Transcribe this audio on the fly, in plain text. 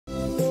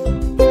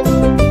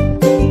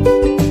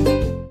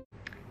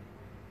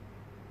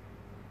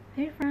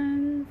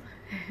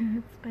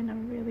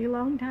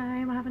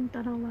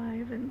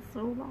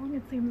long,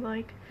 it seems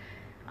like.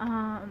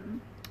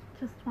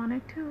 Just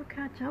wanted to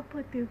catch up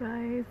with you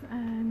guys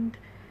and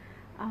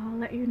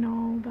let you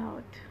know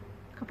about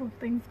a couple of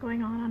things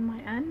going on my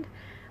end.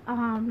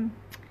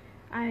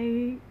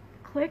 I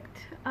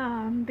clicked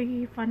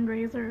the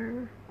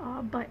fundraiser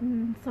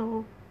button,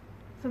 so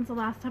since the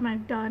last time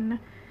I've done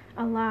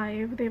a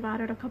live, they've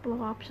added a couple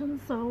of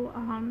options. So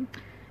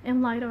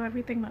in light of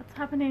everything that's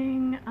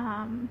happening,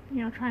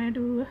 you know, trying to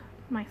do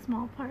my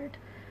small part,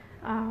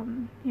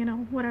 you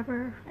know,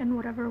 whatever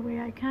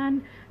way I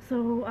can.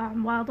 So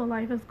while the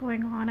live is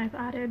going on, I've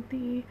added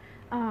the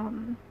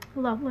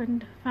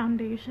Loveland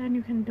Foundation.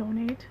 You can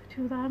donate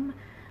to them.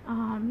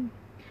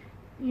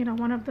 You know,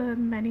 one of the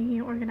many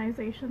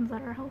organizations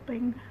that are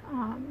helping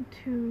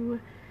to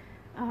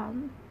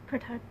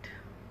protect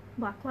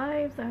Black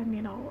lives and,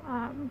 you know,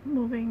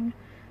 moving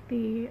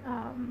the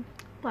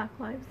Black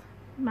Lives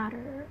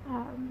Matter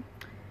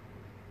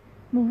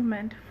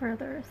movement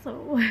further.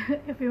 So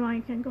if you want,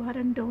 you can go ahead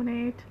and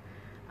donate.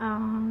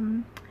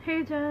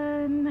 Hey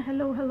Jen,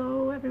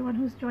 hello everyone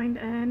who's joined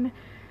in.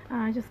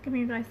 Just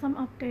giving you guys some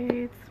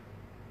updates.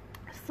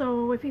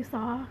 So if you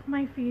saw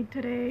my feed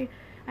today,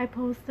 I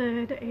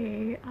posted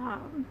a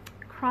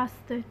cross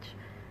stitch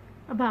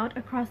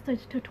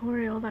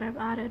tutorial that I've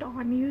added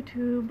on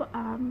YouTube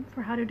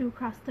for how to do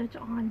cross stitch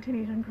on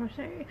Tunisian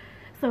crochet.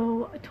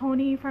 So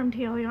Tony from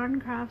TL Yarn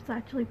Crafts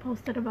actually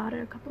posted about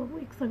it a couple of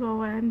weeks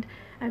ago, and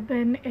I've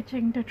been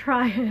itching to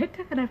try it,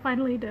 and I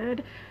finally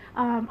did.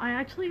 I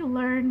actually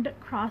learned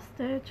cross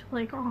stitch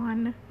like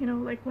on, you know,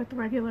 like with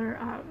regular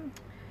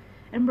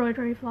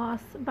embroidery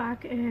floss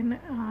back in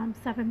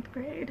 7th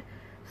grade.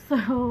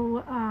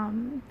 So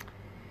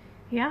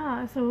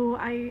yeah, so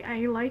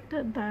I liked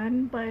it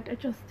then, but it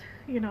just,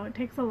 you know, it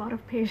takes a lot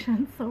of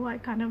patience, so I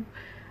kind of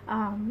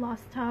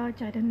lost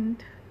touch. I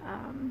didn't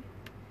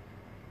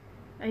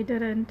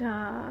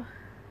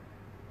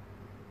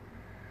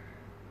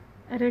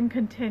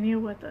continue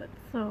with it.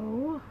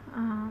 So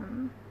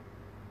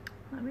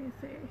let me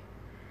see,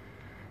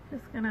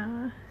 just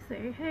gonna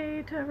say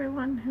hey to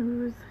everyone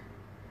who's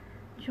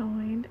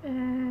joined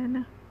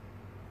in.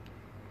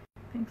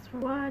 Thanks for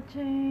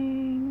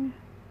watching.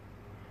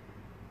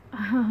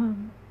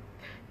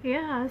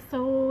 Yeah,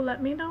 so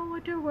let me know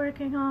what you're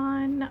working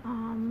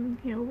on,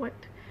 you know,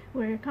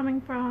 where you're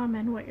coming from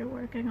and what you're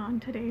working on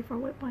today for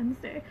Whip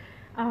Wednesday.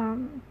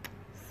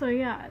 So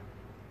yeah,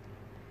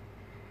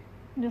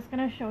 I'm just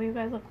gonna show you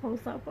guys a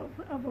close-up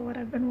of what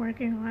I've been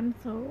working on.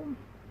 So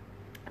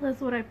this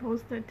is what I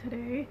posted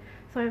today.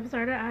 So I've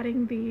started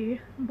adding the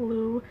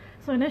blue.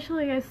 So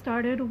initially I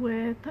started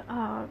with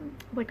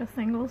like a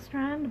single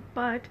strand,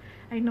 but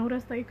I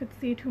noticed that you could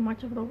see too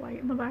much of the white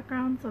in the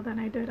background, so then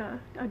I did a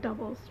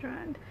double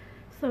strand.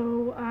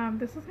 So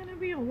this is going to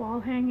be a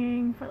wall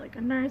hanging for like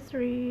a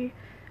nursery,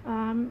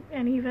 and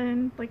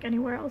even like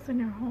anywhere else in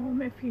your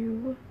home if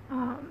you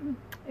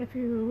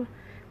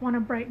want to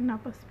brighten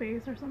up a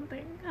space or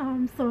something.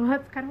 So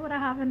that's kind of what I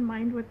have in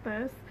mind with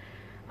this.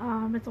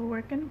 It's a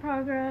work in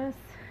progress,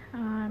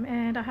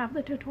 and I have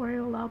the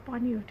tutorial up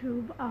on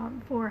YouTube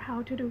for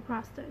how to do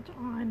cross stitch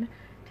on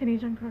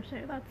Tunisian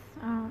crochet. That's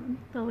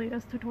the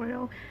latest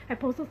tutorial. I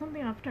posted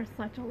something after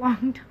such a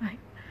long time.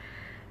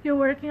 You're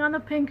working on the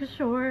pink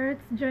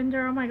shorts,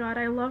 Ginger. Oh my god,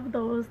 I love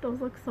those. Those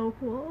look so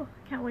cool.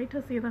 Can't wait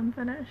to see them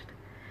finished.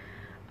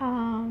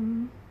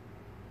 And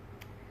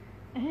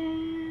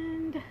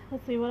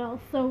let's see what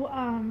else. So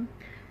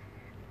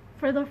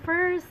for the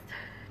first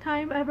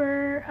time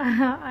ever,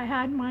 I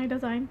had my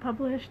design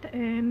published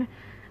in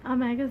a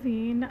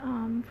magazine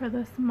for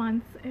this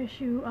month's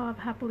issue of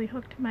Happily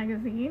Hooked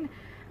magazine.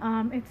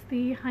 It's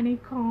the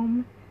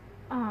Honeycomb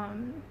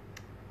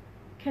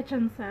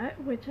Kitchen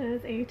Set, which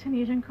is a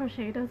Tunisian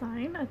crochet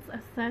design. It's a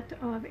set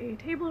of a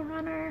table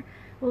runner.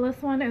 Well,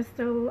 this one is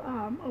still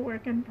a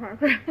work in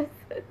progress.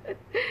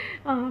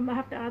 I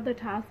have to add the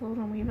tassels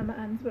and weave in the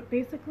ends, but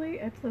basically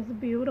it's this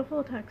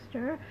beautiful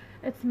texture.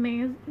 It's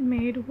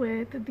made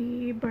with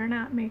the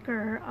Bernat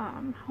Maker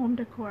home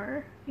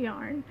decor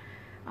yarn,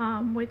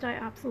 which I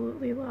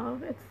absolutely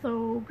love. It's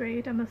so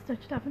great, and the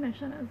stitch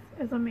definition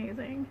is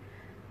amazing.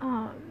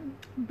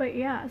 But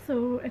yeah,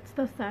 so it's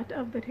the set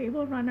of the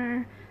table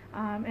runner,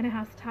 and it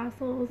has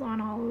tassels on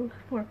all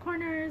 4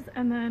 corners,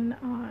 and then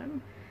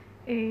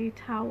a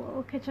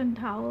towel, kitchen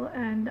towel,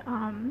 and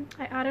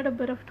I added a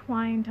bit of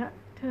twine to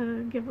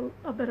give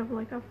a bit of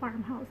like a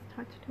farmhouse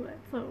touch to it.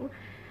 So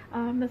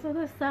this is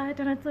the set,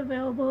 and it's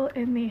available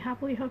in the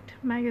Happily Hooked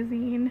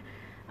magazine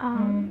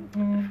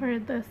for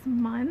this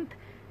month,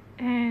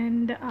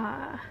 and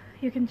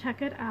you can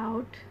check it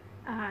out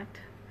at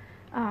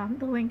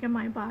the link in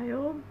my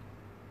bio.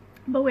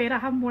 But wait, I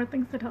have more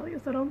things to tell you,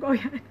 so don't go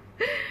yet.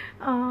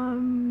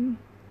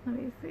 Let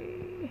me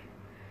see.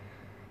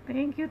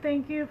 Thank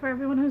you for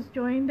everyone who's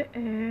joined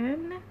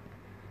in.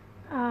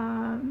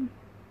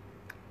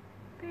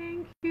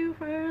 Thank you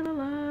for the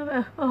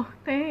love. Oh,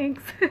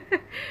 thanks.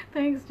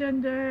 Thanks,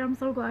 Ginger. I'm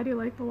so glad you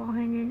like the wall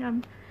hanging.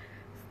 I'm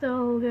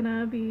still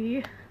gonna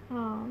be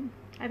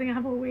I think I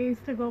have a ways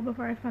to go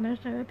before I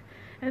finish it.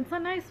 And it's a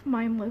nice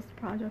mindless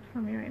project for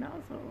me right now,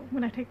 so I'm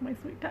gonna take my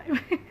sweet time.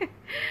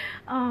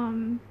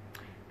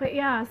 But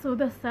yeah, so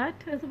the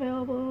set is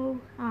available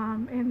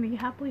in the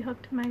Happily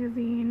Hooked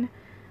magazine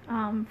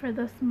for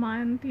this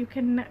month. You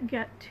can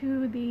get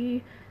to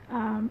the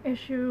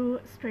issue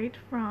straight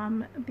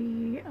from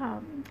the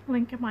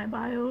link in my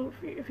bio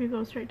if you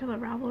go straight to the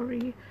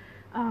Ravelry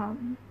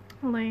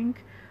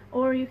link,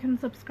 or you can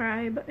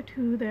subscribe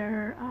to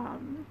their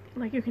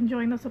like you can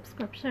join the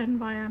subscription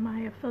via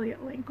my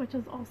affiliate link, which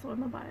is also in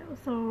the bio.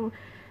 So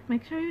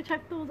make sure you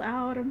check those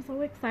out. I'm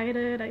so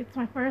excited. It's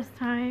my first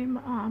time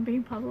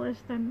being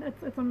published, and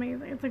it's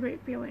amazing. It's a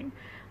great feeling.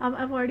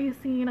 I've already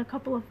seen a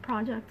couple of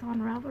projects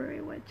on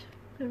Ravelry, which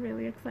is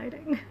really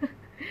exciting.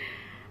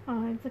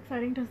 It's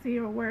exciting to see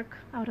your work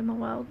out in the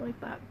world like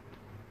that.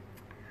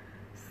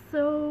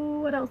 So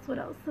what else?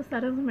 The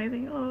set is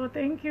amazing. Oh,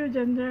 thank you,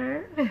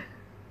 Ginger.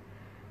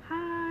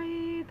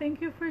 Hi, thank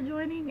you for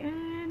joining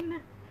in.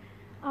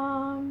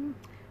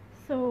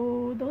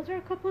 So those are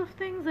a couple of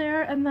things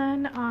there, and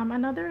then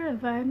another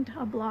event,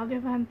 a blog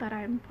event that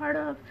I'm part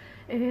of,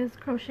 is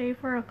Crochet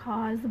for a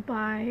Cause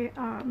by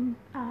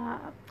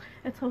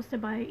it's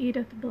hosted by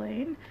Edith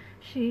Blaine.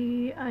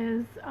 She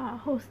is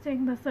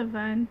hosting this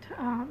event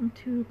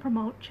to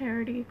promote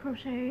charity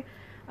crochet.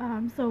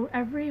 So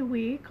every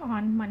week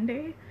on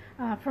Monday,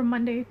 from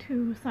Monday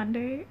to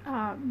Sunday,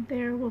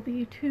 there will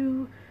be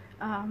 2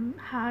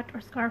 hat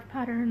or scarf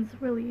patterns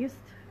released,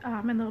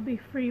 and they'll be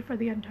free for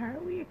the entire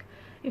week.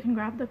 You can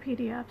grab the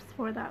PDFs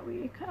for that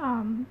week.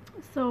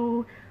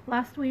 So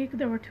last week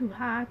there were 2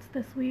 hats.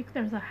 This week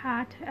there's a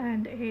hat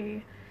and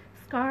a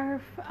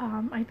scarf.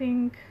 I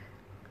think,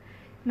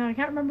 no, I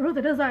can't remember who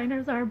the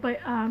designers are,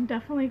 but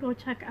definitely go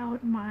check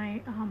out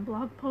my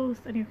blog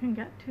post, and you can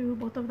get to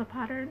both of the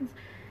patterns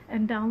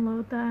and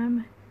download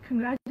them.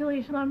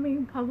 Congratulations on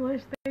being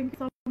published. Thank you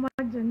so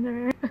much,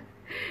 Ginger.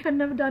 Couldn't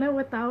have done it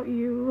without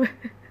you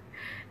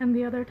and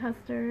the other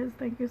testers.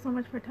 Thank you so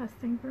much for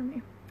testing for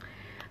me.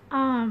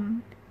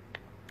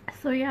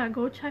 So yeah,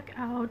 go check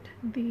out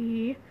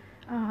the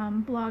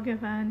blog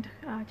event.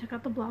 Check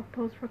out the blog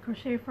post for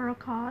Crochet for a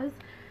Cause.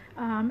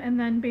 And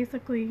then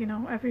basically, you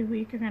know, every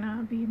week you're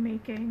gonna be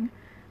making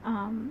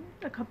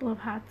a couple of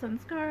hats and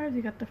scarves.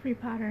 You get the free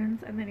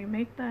patterns, and then you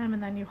make them,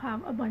 and then you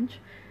have a bunch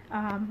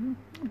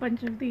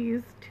of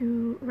these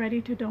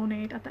ready to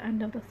donate at the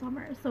end of the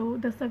summer. So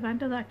this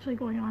event is actually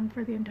going on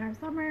for the entire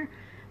summer.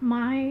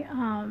 My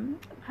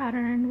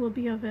pattern will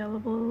be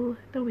available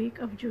the week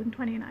of June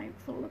 29th,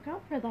 so look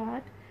out for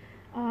that.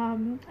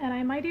 And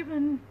I might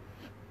even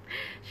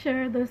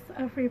share this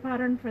free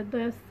pattern for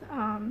this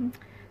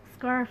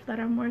scarf that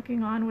I'm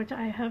working on, which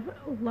I have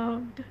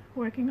loved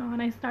working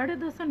on. I started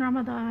this in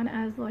Ramadan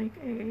as like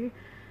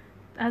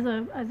as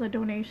a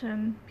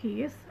donation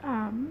piece,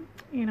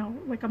 you know,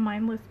 like a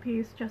mindless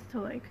piece, just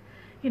to, like,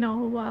 you know,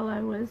 while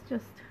I was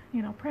just,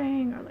 you know,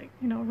 praying, or like,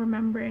 you know,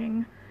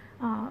 remembering,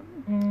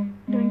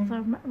 doing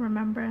some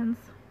remembrance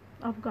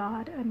of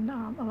God and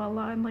of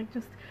Allah, and like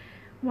just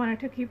wanted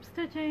to keep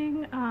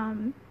stitching,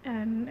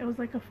 and it was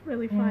like a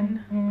really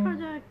fun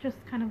project, just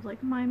kind of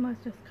like mindless,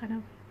 just kind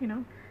of, you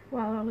know,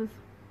 while I was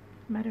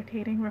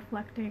meditating,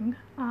 reflecting.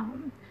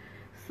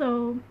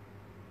 So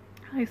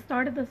I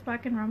started this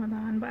back in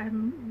Ramadan, but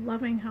I'm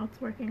loving how it's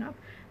working up.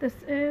 This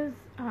is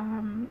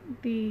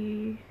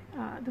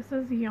this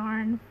is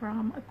yarn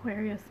from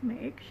Aquarius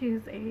Make.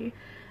 She's a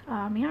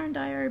yarn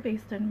dyer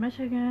based in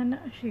Michigan.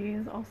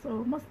 She's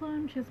also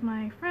Muslim. She's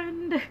my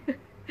friend.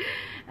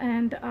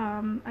 And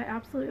I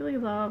absolutely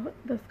love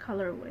this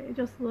colorway.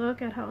 Just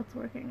look at how it's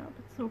working up.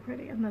 It's so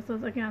pretty. And this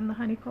is, again, the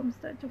honeycomb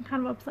stitch. I'm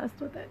kind of obsessed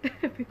with it,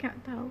 if you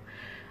can't tell.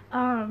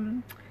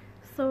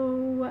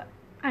 So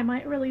I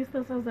might release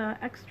this as an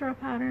extra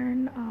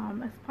pattern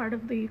as part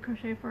of the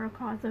Crochet for a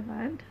Cause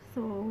event,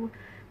 so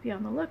be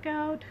on the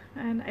lookout.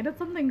 And I did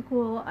something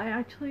cool. I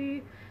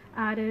actually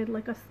added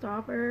like a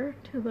stopper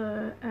to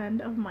the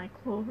end of my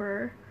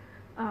clover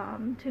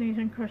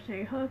Tunisian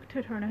crochet hook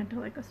to turn it into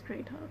like a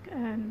straight hook,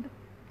 and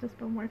just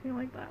been working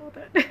like that with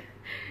it.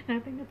 And I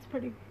think it's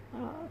pretty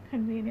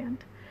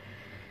convenient.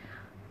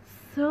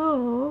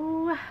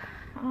 So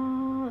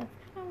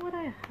that's kind of what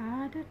I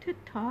had to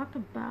talk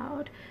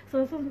about.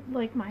 So this is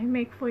like my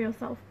make for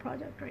yourself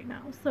project right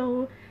now.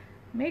 So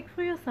make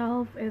for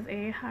yourself is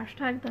a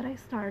hashtag that I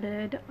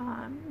started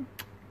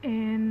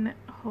in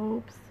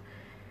hopes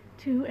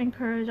to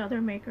encourage other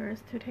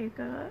makers to take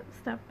a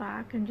step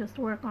back and just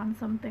work on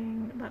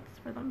something that's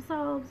for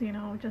themselves, you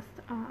know, just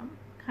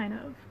kind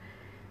of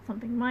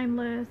something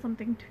mindless,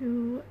 something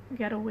to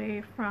get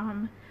away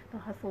from the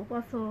hustle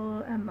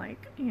bustle and,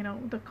 like, you know,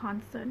 the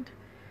constant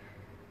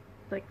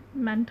like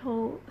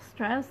mental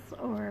stress,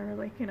 or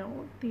like, you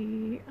know,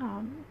 the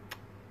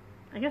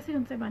I guess you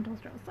can say mental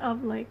stress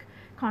of like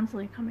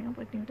constantly coming up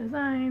with new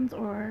designs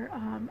or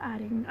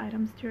adding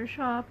items to your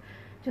shop.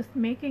 Just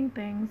making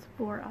things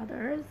for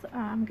others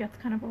gets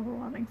kind of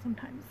overwhelming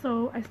sometimes.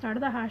 So I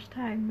started the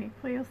hashtag make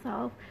for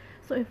yourself.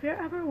 So if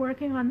you're ever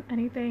working on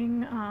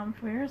anything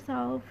for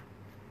yourself,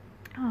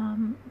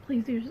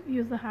 please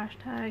use the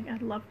hashtag.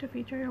 I'd love to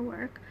feature your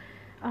work.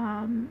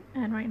 And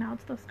right now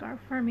it's the scarf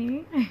for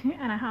me.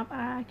 And I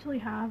actually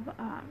have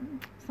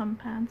some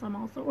pants I'm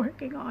also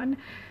working on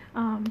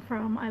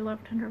from I Love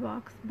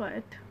Tinderbox,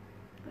 but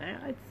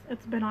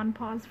it's been on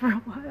pause for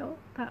a while,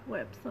 that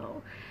whip.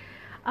 So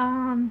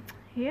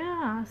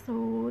yeah,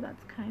 so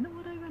that's kind of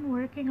what I've been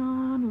working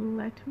on.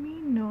 Let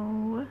me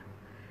know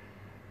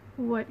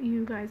what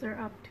you guys are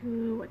up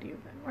to, what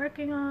you've been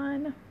working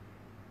on.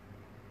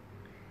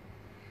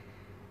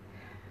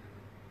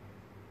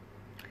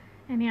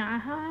 And yeah, I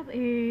have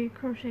a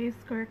crochet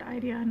skirt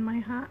idea in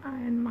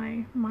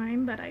my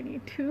mind that I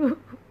need to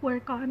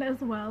work on as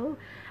well.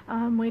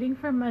 I'm waiting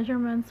for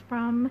measurements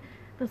from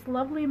this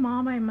lovely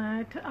mom I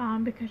met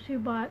because she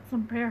bought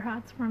some prayer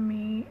hats from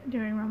me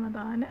during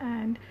Ramadan,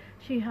 and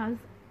she has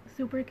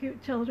super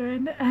cute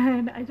children,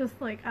 and I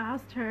just like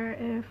asked her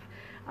if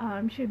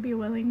she'd be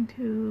willing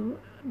to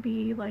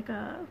be like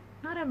a,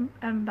 not an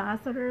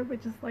ambassador,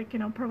 but just like, you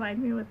know, provide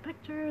me with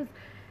pictures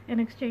in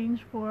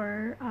exchange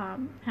for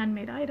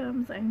handmade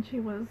items, and she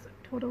was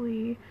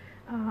totally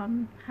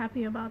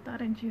happy about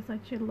that, and she said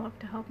she'd love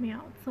to help me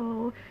out.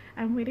 So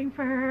I'm waiting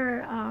for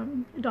her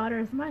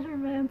daughter's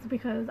measurements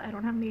because I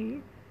don't have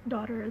any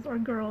daughters or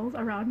girls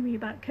around me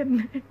that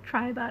can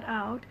try that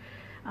out,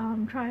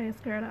 try a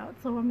skirt out.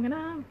 So I'm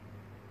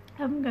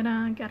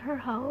gonna get her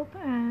help,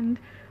 and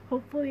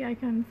hopefully I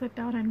can sit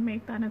down and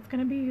make that. And it's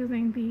gonna be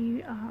using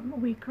the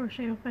We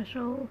Crochet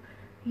official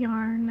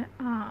yarn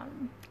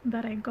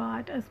that I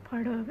got as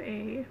part of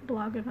a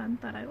blog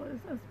event that I was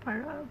as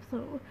part of.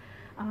 So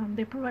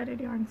they provided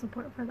yarn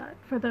support for that,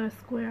 for the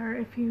square,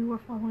 if you were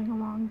following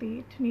along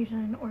the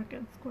Tunisian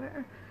orchid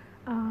square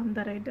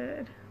that I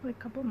did like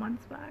a couple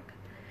months back.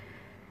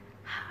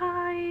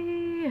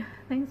 Hi,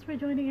 thanks for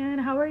joining in.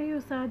 How are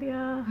you,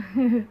 Sadia?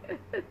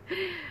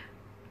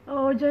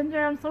 Oh,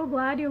 Ginger, I'm so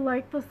glad you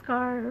like the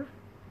scarf.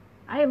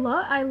 I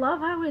love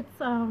how it's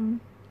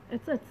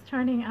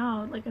turning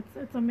out. Like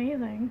it's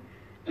amazing.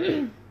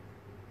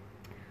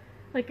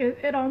 Like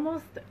it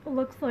almost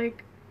looks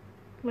like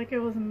it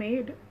was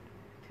made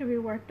to be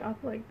worked up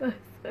like this.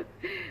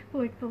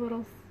 Like the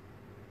little,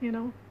 you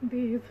know,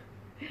 these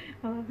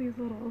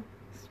little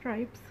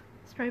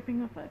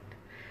striping effect.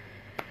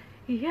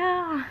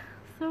 Yeah,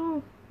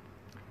 so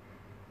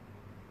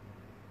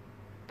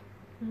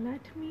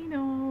let me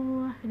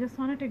know. I just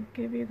wanted to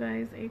give you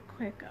guys a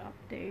quick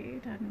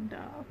update, and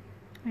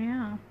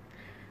yeah,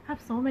 I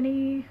have so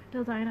many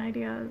design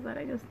ideas that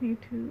I just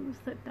need to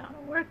sit down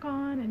and work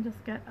on and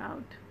just get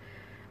out.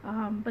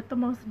 But the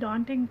most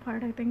daunting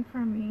part, I think, for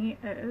me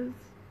is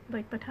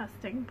like the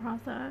testing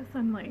process,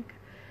 and like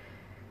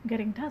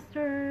getting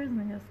testers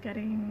and just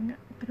getting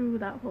through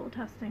that whole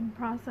testing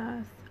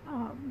process.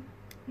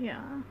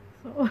 Yeah,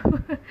 so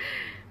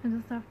I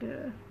just have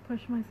to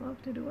push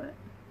myself to do it.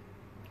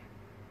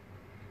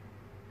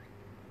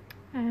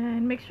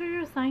 And make sure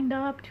you're signed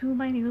up to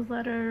my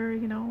newsletter,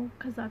 you know,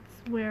 because that's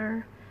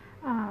where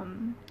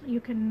you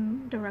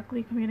can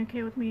directly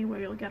communicate with me, where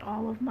you'll get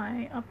all of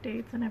my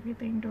updates and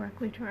everything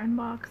directly to your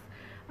inbox.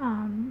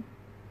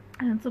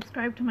 And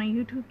subscribe to my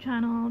YouTube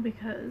channel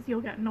because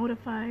you'll get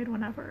notified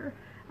whenever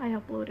I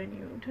upload a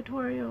new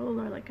tutorial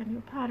or like a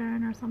new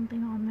pattern or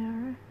something on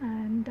there.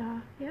 And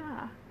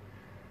yeah,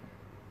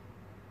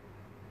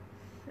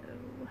 so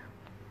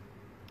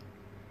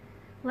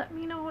let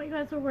me know what you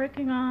guys are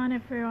working on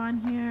if you're on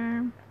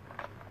here.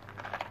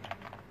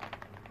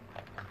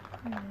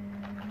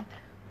 And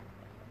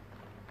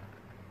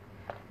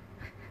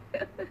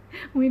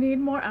we need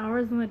more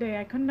hours in the day.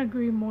 I couldn't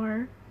agree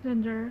more,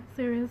 Ginger,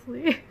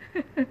 seriously.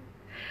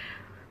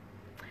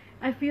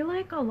 I feel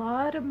like a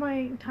lot of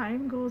my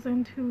time goes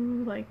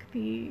into like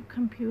the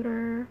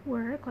computer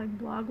work, like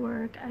blog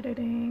work,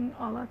 editing,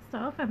 all that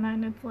stuff, and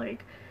then it's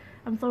like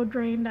I'm so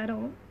drained I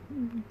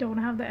don't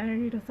have the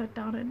energy to sit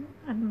down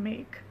and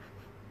make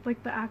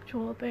like the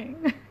actual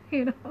thing,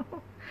 you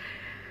know.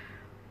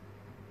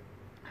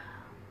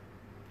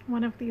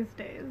 One of these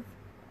days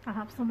I'll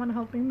have someone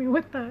helping me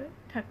with the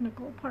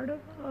technical part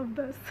of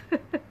this.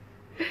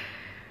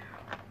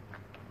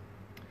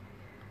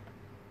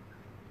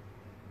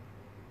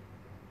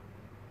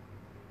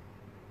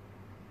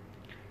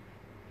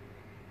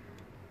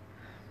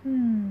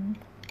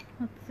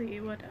 Let's see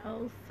what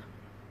else.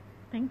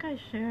 I think I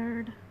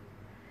shared.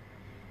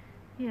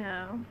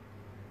 Yeah,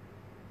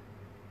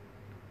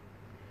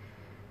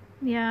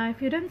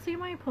 if you didn't see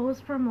my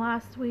post from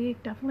last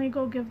week, definitely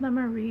go give them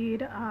a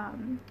read.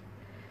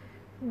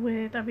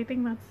 With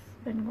everything that's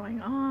been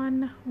going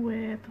on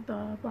with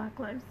the Black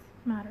Lives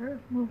Matter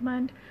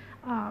movement,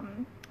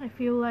 I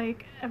feel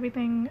like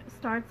everything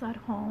starts at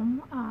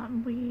home.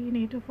 We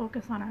need to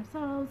focus on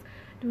ourselves,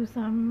 do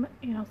some,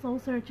 you know, soul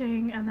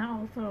searching, and then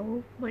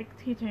also like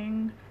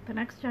teaching the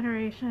next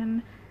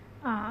generation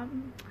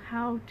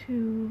how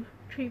to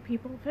treat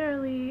people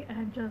fairly,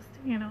 and just,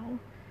 you know,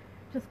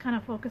 just kind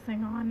of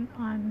focusing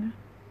on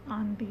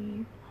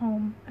the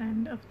home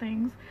end of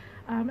things,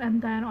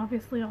 and then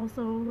obviously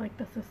also like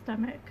the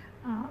systemic,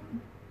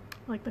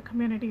 like the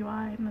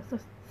community-wide and the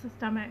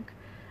systemic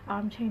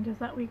changes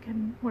that we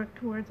can work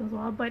towards as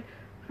well. But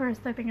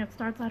first, I think it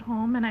starts at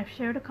home, and I've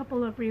shared a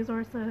couple of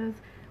resources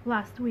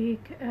last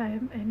week.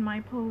 In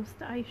my post,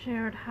 I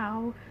shared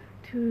how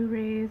to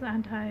raise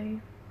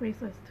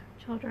anti-racist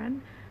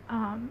children,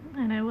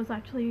 and it was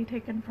actually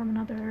taken from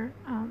another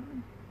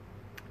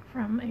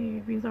from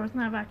a resource,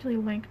 and I've actually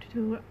linked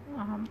to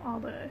all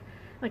the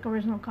like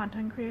original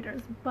content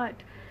creators.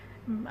 But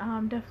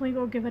definitely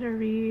go give it a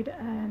read,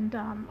 and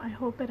I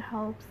hope it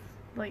helps,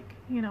 like,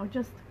 you know,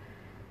 just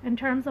in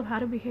terms of how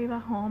to behave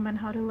at home and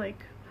how to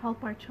like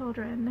help our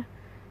children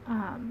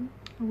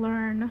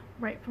learn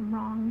right from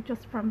wrong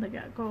just from the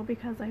get-go,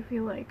 because I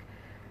feel like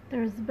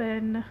there's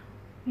been,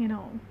 you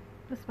know,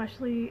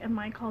 especially in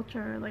my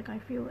culture, like I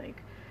feel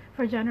like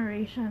for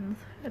generations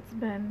it's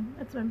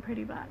been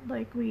pretty bad.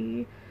 Like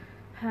we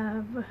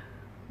have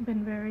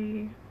been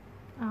very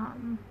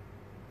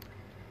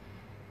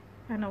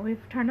I know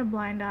we've turned a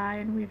blind eye,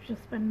 and we've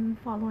just been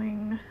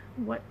following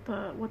what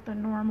the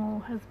normal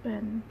has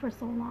been for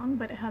so long,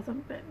 but it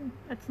hasn't been,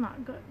 it's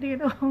not good, you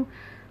know.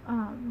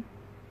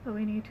 But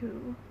we need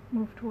to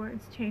move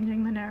towards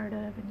changing the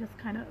narrative and just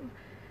kind of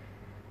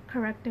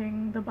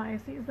correcting the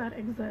biases that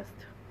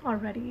exist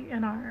already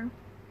in our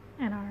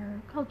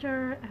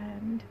culture,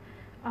 and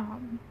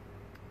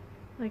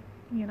like,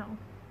 you know,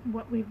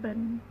 what we've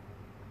been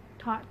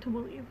taught to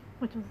believe,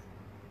 which is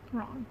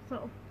wrong.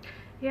 So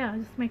yeah,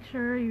 just make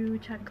sure you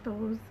check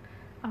those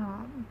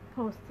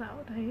posts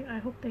out. I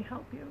hope they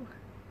help you.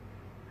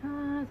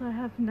 So I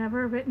have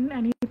never written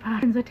any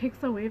patterns. It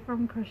takes away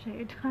from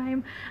crochet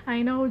time.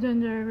 I know,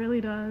 Ginger, it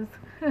really does.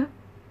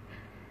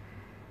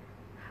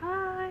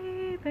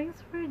 Hi,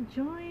 thanks for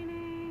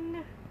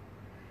joining.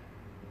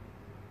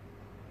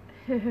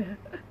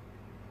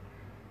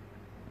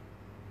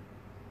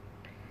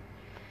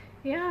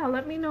 Yeah,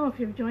 let me know if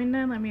you've joined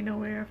in. Let me know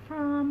where you're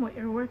from, what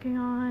you're working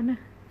on.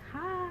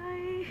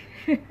 Hi.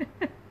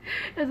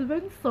 It's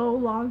been so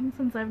long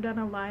since I've done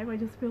a live. I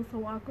just feel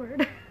so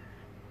awkward.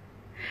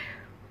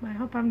 I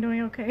hope I'm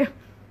doing okay.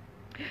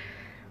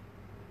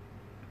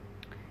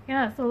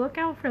 Yeah, so look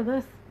out for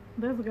this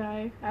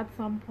guy at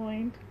some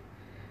point.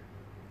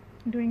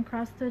 Doing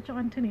cross stitch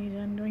on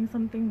Tunisian, doing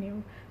something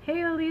new.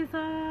 Hey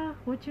Elisa,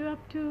 what you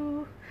up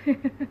to?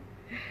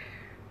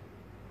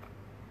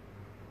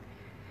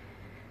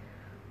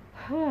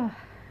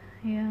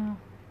 Yeah.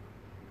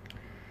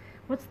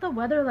 What's the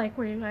weather like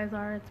where you guys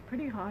are? It's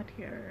pretty hot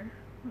here.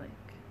 Like,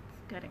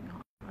 it's getting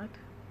hot.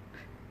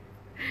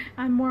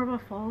 I'm more of a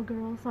fall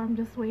girl, so I'm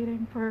just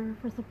waiting for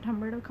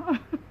September to come.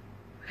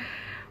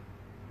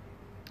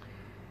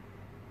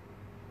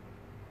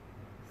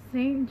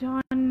 St.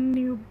 John,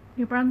 New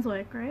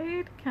Brunswick,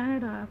 right?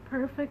 Canada.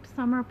 Perfect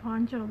summer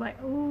poncho by,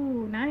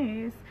 oh,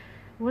 nice.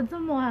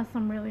 Woodsum has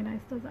some really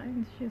nice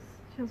designs.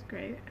 She's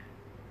great.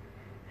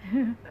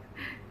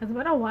 It's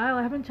been a while.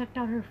 I haven't checked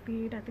out her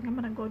feed. I think I'm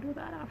gonna go do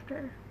that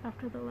after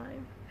the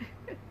live.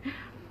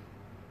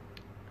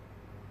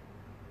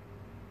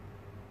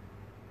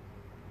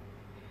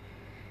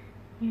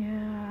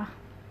 Yeah.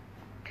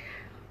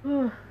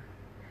 Ugh.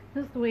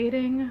 Just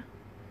waiting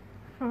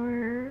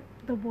for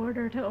the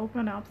border to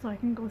open up so I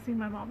can go see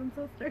my mom and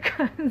sister,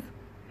 because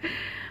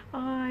oh,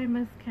 I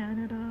miss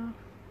Canada.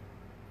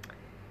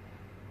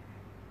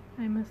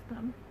 I miss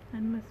them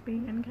and miss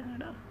being in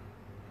Canada.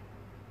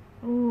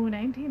 Ooh,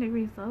 19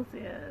 degrees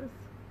Celsius.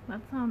 That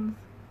sounds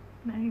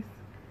nice.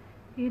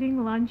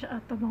 Eating lunch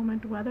at the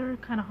moment. Weather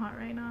kind of hot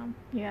right now.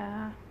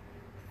 Yeah,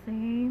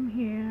 same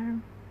here.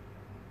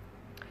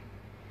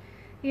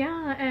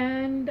 Yeah,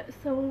 and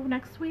so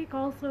next week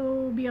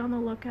also be on the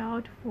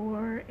lookout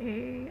for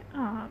a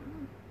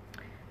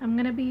I'm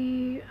gonna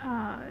be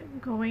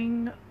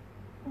going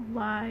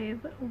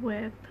live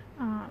with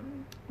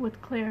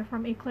Claire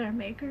from Eclair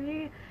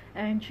Makery,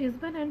 and she's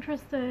been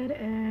interested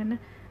in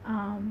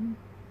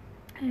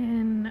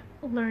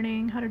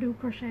learning how to do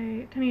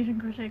Tunisian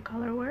crochet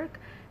color work.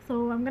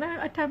 So I'm gonna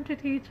attempt to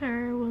teach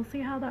her. We'll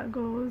see how that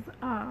goes.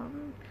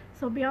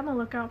 So be on the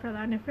lookout for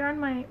that. And if you're on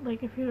my,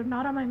 like, if you're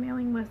not on my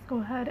mailing list, go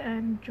ahead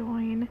and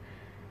join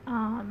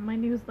my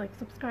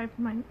subscribe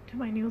to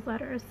my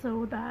newsletter,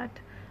 so that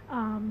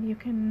you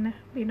can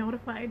be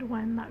notified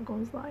when that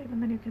goes live,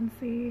 and then you can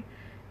see,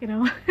 you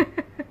know.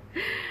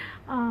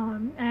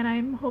 And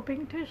I'm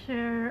hoping to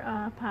share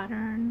a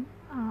pattern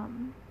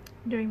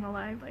during the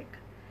live. Like,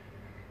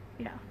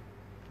 yeah,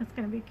 it's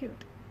gonna be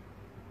cute.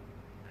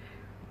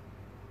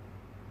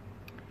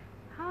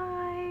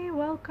 Hi,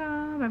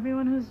 welcome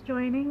everyone who's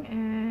joining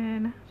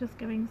in. Just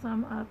giving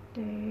some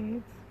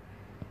updates.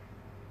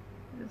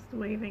 Just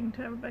waving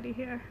to everybody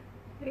here.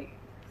 Hey,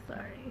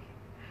 sorry.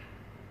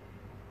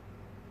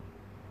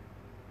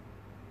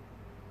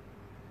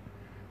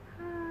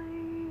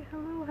 Hi,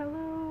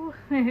 hello.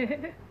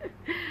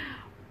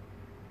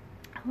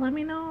 Let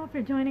me know if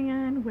you're joining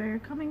in, where you're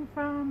coming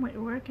from, what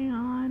you're working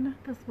on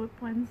this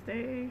Whip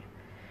Wednesday.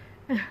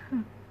 I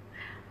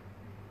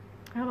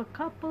have a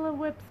couple of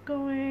whips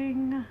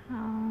going.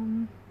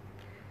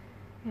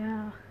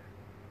 Yeah,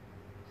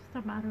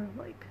 just a matter of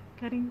like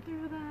getting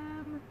through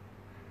them.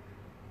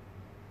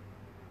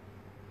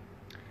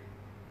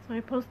 So I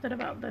posted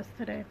about this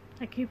today.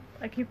 I keep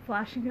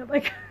flashing it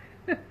like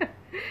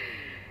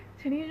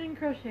Tunisian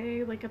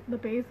crochet, like at the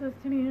base is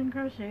Tunisian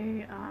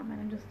crochet, and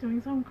I'm just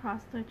doing some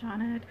cross stitch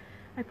on it.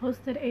 I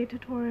posted a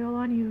tutorial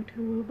on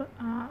YouTube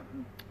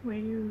where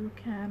you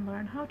can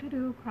learn how to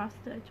do cross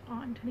stitch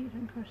on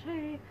Tunisian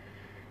crochet.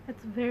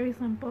 It's very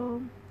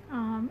simple.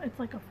 It's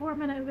like a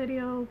 4-minute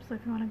video, so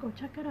if you want to go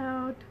check it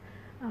out,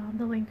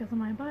 the link is in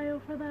my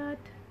bio for that.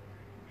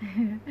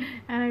 And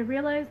I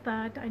realized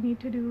that I need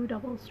to do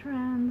double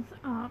strands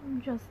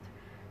just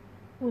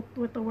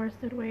with the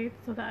worsted weight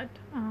so that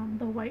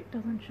the white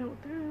doesn't show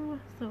through.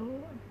 So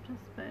I've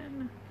just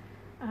been,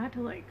 I had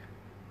to like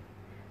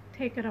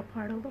take it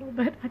apart a little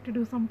bit. I had to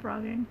do some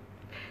frogging.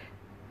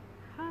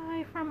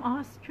 Hi from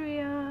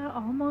Austria.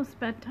 Almost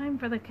bedtime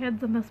for the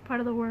kids in this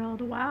part of the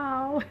world.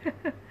 Wow.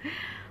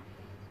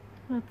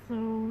 That's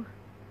so,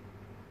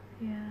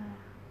 yeah.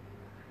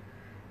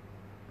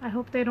 I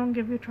hope they don't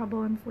give you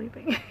trouble in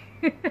sleeping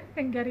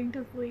and getting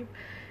to sleep.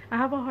 I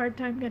have a hard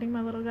time getting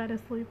my little guy to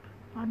sleep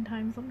on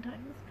time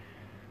sometimes.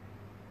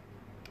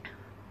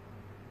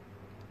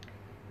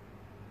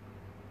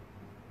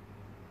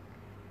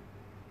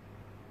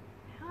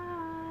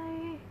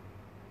 Hi.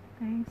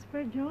 Thanks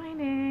for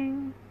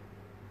joining.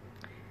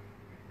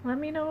 Let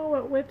me know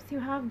what whips you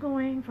have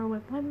going for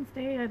Whip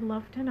Wednesday. I'd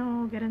love to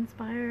know, get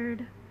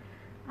inspired.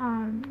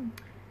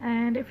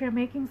 And if you're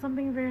making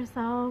something for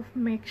yourself,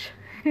 make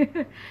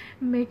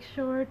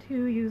sure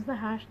to use the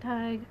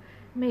hashtag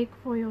make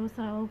for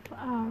yourself.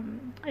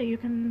 You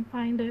can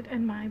find it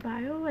in my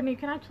bio, and you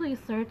can actually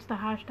search the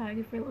hashtag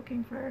if you're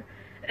looking for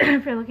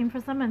if you're looking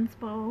for some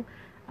inspo.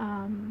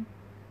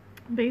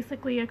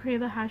 Basically, I create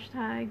the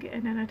hashtag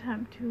in an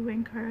attempt to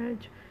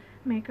encourage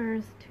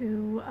makers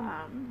to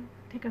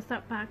take a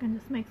step back and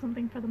just make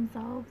something for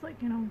themselves,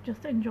 like, you know,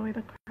 just enjoy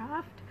the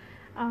craft.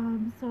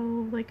 So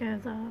like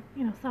as a,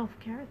 you know,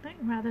 self-care thing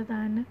rather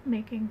than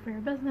making for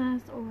your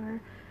business or,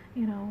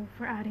 you know,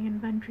 for adding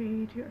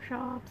inventory to your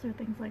shops or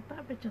things like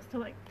that, but just to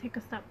like take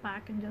a step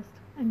back and just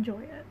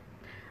enjoy it.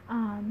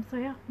 So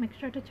yeah, make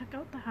sure to check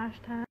out the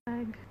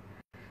hashtag.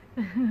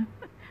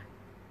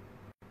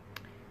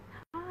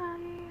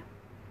 Hi.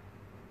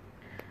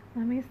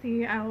 Let me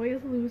see, I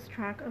always lose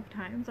track of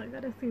time, so I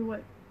gotta see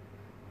what,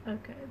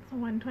 okay, it's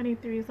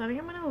 1:23, so I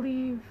think I'm gonna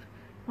leave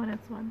when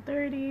it's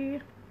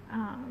 1:30.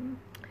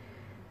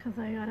 Because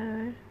I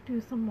gotta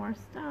do some more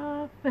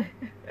stuff.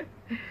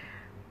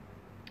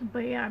 But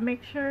yeah,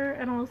 make sure,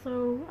 and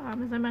also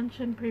as I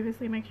mentioned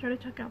previously, make sure to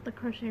check out the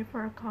Crochet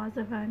for a Cause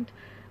event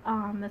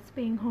that's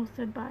being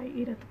hosted by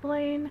Edith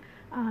Blaine.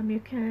 You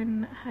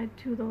can head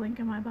to the link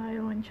in my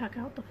bio and check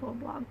out the full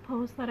blog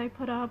post that I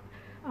put up,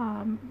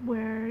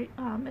 where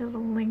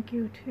it'll link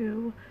you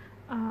to,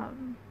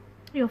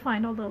 you'll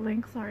find all the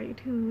links, sorry,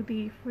 to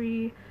the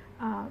free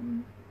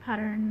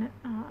pattern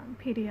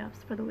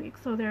PDFs for the week.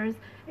 So there's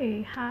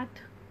a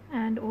hat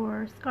and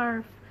or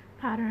scarf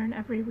pattern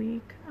every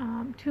week,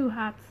 2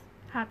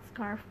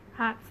 hat/scarf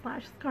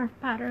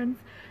patterns,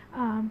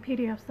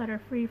 PDFs that are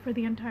free for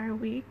the entire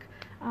week,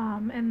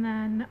 and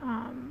then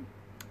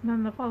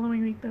the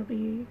following week there'll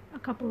be a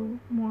couple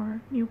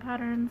more new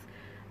patterns,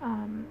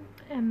 and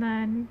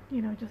then,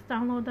 you know, just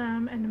download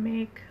them and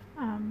make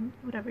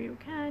whatever you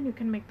can. You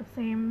can make the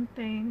same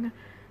thing,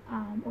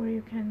 or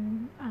you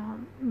can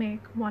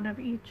make one of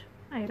each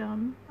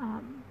item,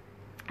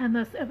 and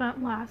this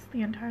event lasts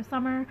the entire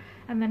summer,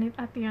 and then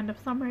at the end of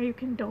summer you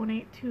can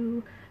donate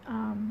to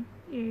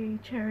a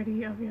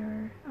charity of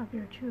your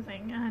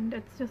choosing, and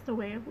it's just a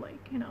way of,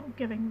 like, you know,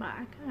 giving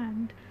back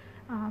and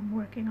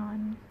working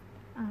on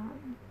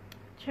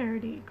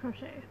charity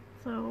crochet.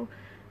 So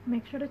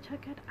make sure to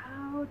check it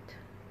out.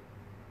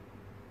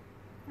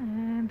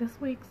 And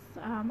this week's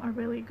are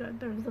really good.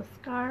 There's a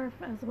scarf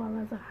as well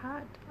as a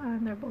hat,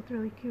 and they're both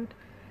really cute.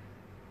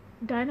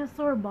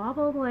 Dinosaur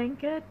bobble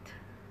blanket.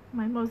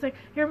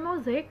 Your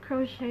mosaic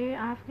crochet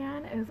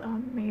afghan is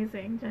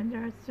amazing,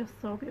 Ginger. It's just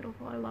so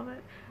beautiful. I love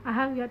it. I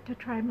have yet to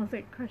try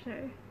mosaic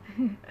crochet.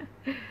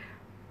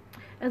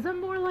 Is it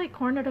more like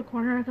corner to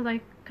corner?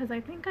 Because I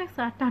think I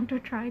sat down to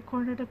try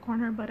corner to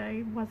corner, but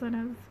I wasn't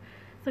as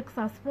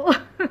successful.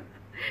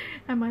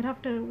 I might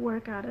have to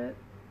work at it.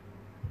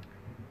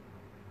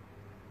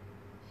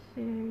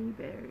 Sherry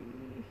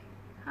Berry.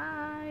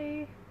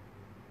 Hi.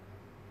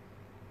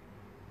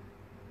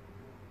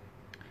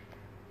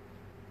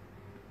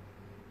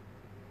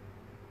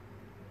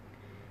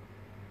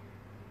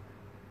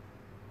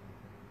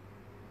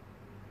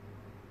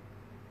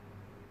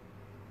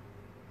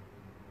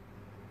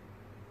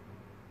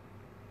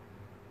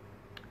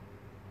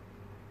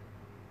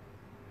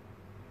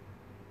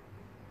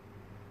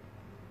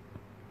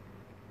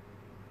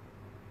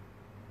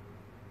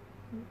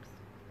 Oops.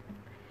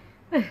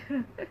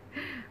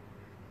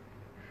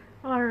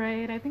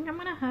 Alright, I think I'm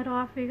gonna head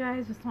off, you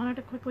guys. Just wanted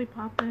to quickly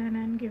pop in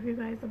and give you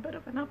guys a bit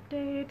of an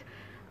update.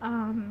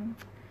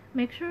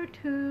 Make sure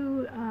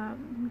to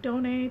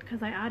donate,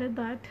 because I added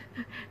that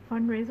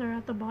fundraiser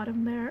at the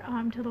bottom there,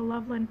 to the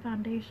Loveland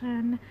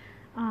Foundation.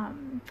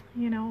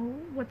 You know,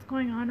 what's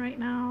going on right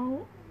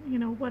now you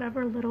know,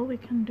 whatever little we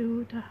can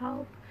do to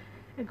help,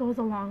 it goes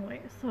a long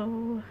way.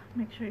 So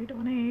make sure you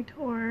donate,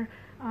 or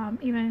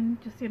even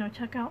just, you know,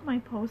 check out my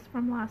post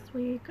from last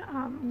week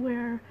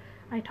where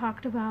I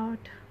talked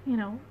about, you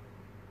know,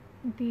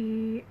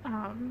 the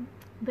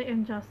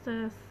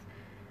injustice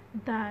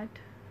that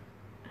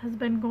has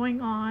been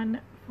going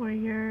on for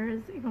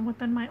years, even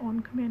within my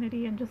own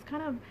community, and just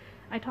kind of,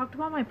 I talked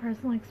about my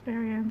personal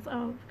experience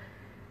of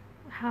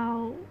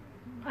how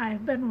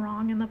I've been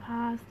wrong in the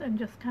past, and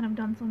just kind of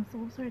done some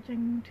soul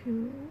searching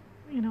to,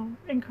 you know,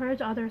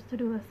 encourage others to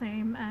do the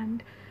same.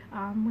 And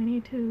we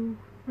need to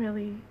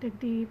really dig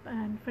deep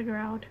and figure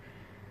out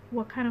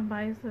what kind of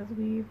biases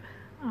we've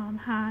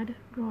had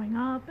growing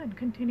up and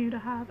continue to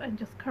have, and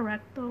just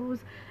correct those.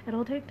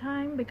 It'll take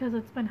time because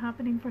it's been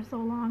happening for so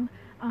long,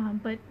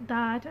 but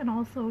that, and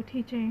also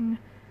teaching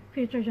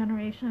future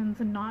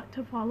generations and not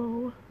to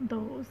follow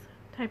those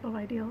type of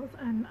ideals,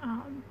 and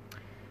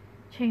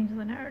change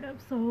the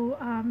narrative. So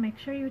make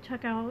sure you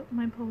check out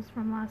my post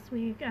from last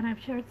week, and I've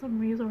shared some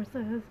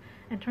resources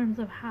in terms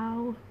of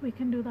how we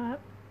can do that.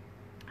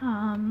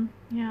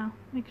 Yeah,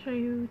 make sure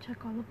you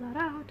check all of that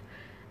out,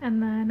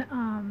 and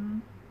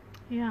then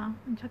yeah,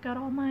 and check out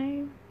all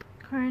my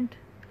current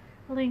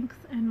links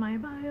in my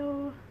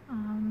bio.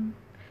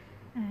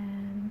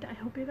 And I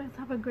hope you guys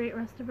have a great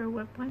rest of your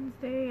Whip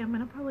Wednesday. I'm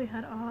gonna probably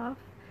head off,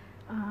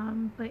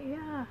 but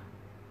yeah.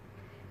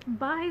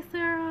 Bye,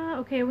 Sarah.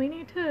 Okay, we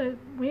need to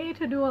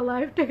do a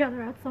live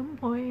together at some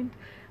point.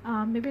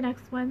 Maybe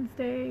next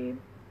Wednesday.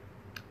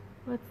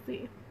 Let's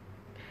see.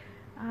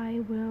 I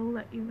will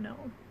let you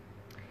know.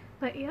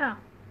 But yeah,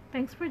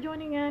 thanks for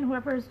joining in,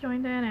 whoever's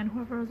joined in and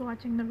whoever's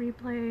watching the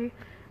replay.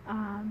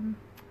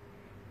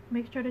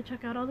 Make sure to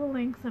check out all the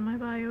links in my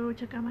bio.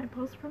 Check out my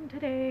post from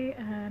today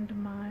and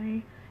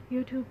my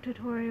YouTube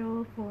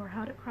tutorial for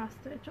how to cross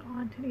stitch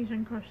on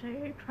Tunisian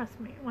crochet.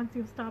 Trust me, once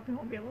you stop, you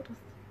won't be able to.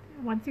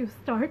 Once you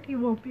start, you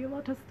won't be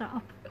able to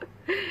stop.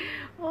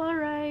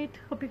 Alright,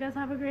 hope you guys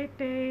have a great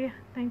day.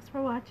 Thanks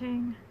for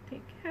watching.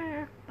 Take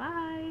care.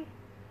 Bye.